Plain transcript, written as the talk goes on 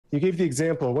you gave the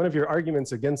example, one of your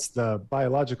arguments against the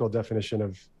biological definition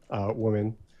of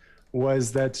woman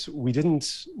was that we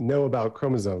didn't know about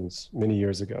chromosomes many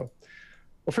years ago.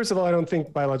 Well, first of all, I don't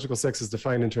think biological sex is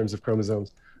defined in terms of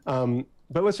chromosomes.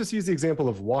 But let's just use the example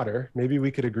of water. Maybe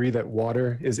we could agree that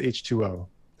water is H2O.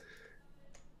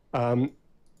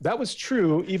 That was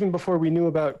true even before we knew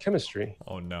about chemistry.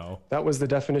 Oh no. That was the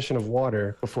definition of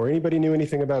water before anybody knew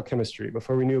anything about chemistry,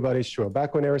 before we knew about H2O.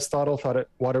 Back when Aristotle thought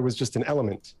water was just an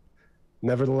element.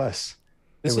 Nevertheless,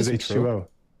 it was H2O. True.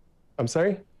 I'm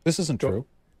sorry? This isn't true.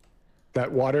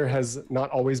 That water has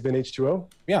not always been H2O?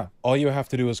 Yeah, all you have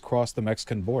to do is cross the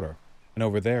Mexican border. And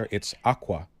over there, it's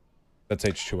aqua. That's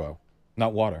H2O,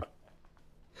 not water.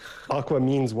 Aqua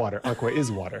means water. Aqua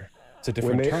is water. It's a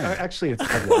different term. Actually, it's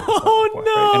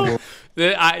oh no!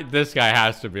 Right? This guy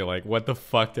has to be like, what the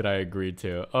fuck did I agree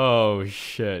to? Oh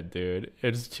shit, dude.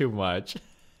 It's too much.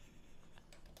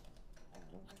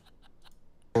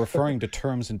 We're referring to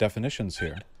terms and definitions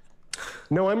here.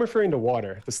 No, I'm referring to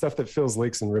water, the stuff that fills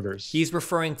lakes and rivers. He's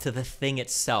referring to the thing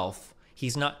itself.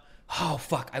 He's not... Oh,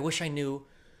 fuck. I wish I knew...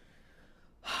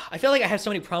 I feel like I have so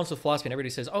many problems with philosophy, and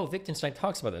everybody says, oh, Wittgenstein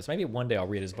talks about this. Maybe one day I'll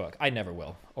read his book. I never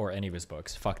will, or any of his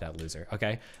books. Fuck that loser,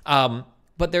 okay?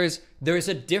 But there's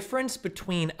a difference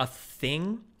between a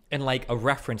thing and, like, a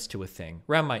reference to a thing.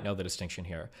 Rem might know the distinction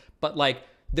here. But, like,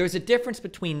 there's a difference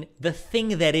between the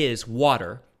thing that is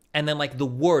water and then, like, the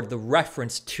word, the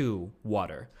reference to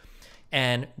water.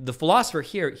 And the philosopher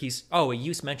here, a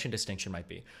use mention distinction might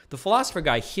be. The philosopher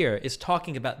guy here is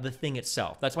talking about the thing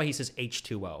itself. That's why he says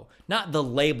H2O, not the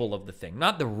label of the thing,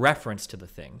 not the reference to the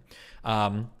thing.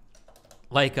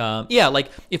 Like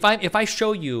if I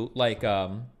show you like, I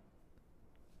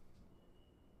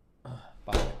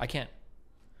can't.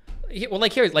 Well,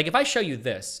 like here, like if I show you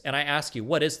this and I ask you,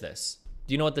 what is this?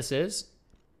 Do you know what this is?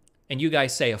 And you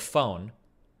guys say a phone.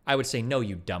 I would say, no,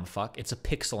 you dumb fuck. It's a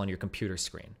pixel on your computer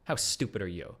screen. How stupid are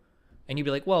you? And you'd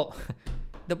be like, well,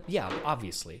 yeah,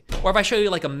 obviously. Or if I show you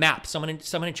like a map, someone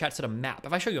in chat said a map.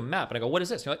 If I show you a map and I go, what is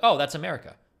this? And you're like, oh, that's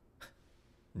America.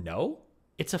 No,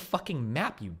 it's a fucking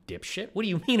map, you dipshit. What do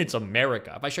you mean it's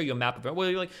America? If I show you a map of it, well,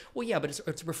 you're like, well, yeah, but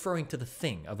it's referring to the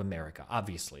thing of America,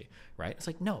 obviously, right? It's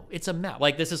like, no, it's a map.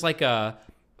 Like this is like a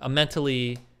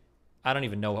mentally... I don't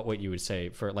even know what you would say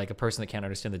for like a person that can't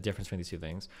understand the difference between these two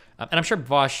things. And I'm sure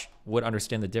Vaush would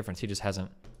understand the difference. He just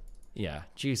hasn't. Yeah,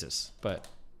 Jesus. But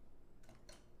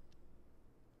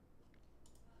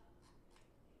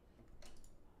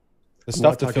the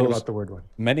stuff that fills about the word one.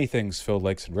 Many things fill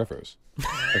lakes and rivers.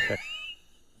 Okay.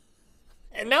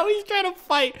 And now he's trying to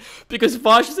fight because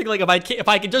Vaush is like if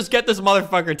I could just get this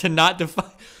motherfucker to not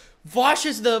define. Vaush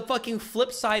is the fucking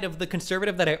flip side of the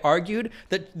conservative that I argued,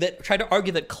 that tried to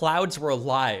argue that clouds were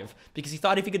alive because he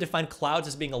thought if he could define clouds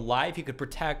as being alive, he could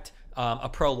protect a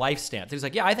pro-life stance. He's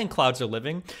like, yeah, I think clouds are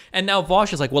living. And now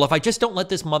Vaush is like, well, if I just don't let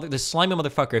this slimy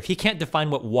motherfucker, if he can't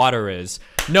define what water is,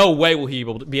 no way will he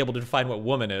be able to define what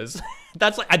woman is.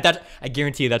 That's like, I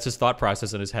guarantee you that's his thought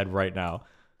process in his head right now.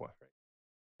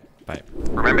 Bye.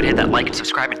 Remember to hit that like and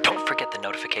subscribe, and don't forget the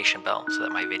notification bell so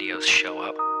that my videos show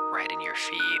up right in your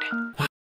feed.